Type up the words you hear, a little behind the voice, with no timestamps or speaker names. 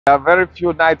There are very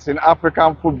few nights in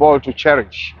African football to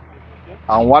cherish.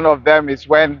 And one of them is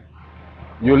when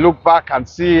you look back and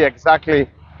see exactly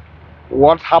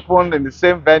what happened in the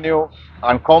same venue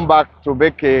and come back to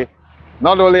make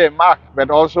not only a mark, but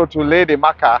also to lay the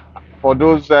marker for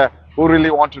those who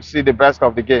really want to see the best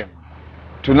of the game.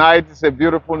 Tonight is a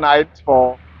beautiful night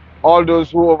for all those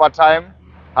who over time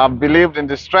have believed in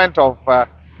the strength of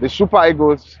the Super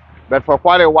Eagles, but for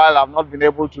quite a while have not been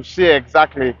able to see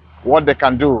exactly what they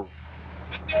can do.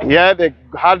 Yeah, they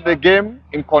had the game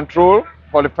in control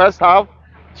for the first half,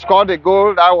 scored a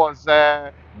goal that was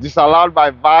disallowed by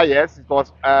VAR. Yes, it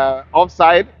was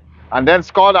offside, and then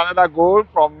scored another goal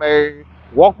from a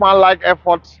workman-like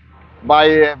effort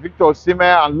by Victor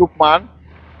Osimhen and Lookman.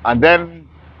 And then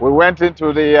we went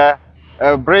into the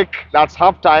break, that's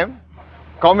halftime,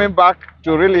 coming back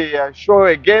to really show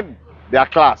again their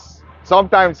class.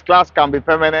 Sometimes class can be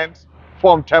permanent,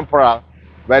 form temporal,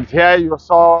 but here you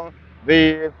saw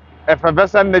the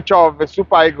effervescent nature of the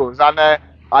Super Eagles. And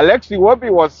Alex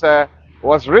Iwobi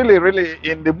was really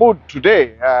in the mood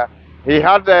today. He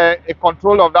had a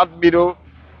control of that middle,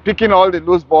 picking all the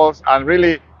loose balls and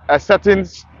really setting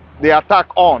the attack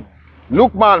on.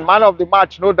 Lookman, man of the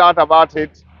match, no doubt about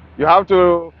it. You have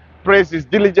to praise his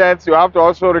diligence. You have to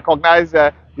also recognize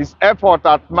his effort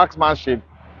at marksmanship.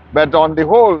 But on the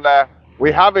whole,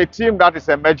 we have a team that is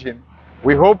emerging.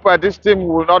 We hope this team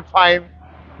will not find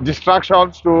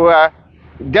distractions to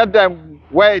get them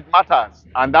where it matters.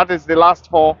 And that is the last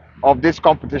four of this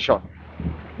competition.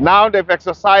 Now they've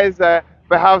exercised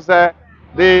perhaps the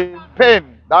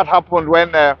pain that happened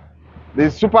when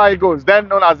the Super Eagles, then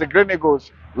known as the Green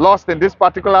Eagles, lost in this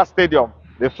particular stadium,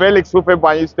 the Felix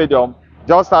Houphouët-Boigny Stadium,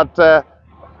 just at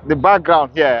the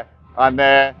background here. And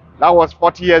that was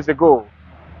 40 years ago.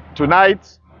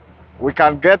 Tonight, we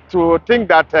can get to think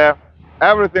that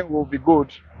everything will be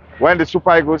good when the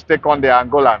Super Eagles take on the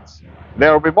Angolans.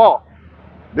 There will be more.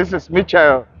 This is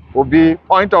Mitchell, will be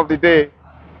point of the day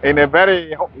in a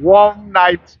very warm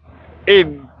night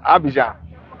in Abidjan.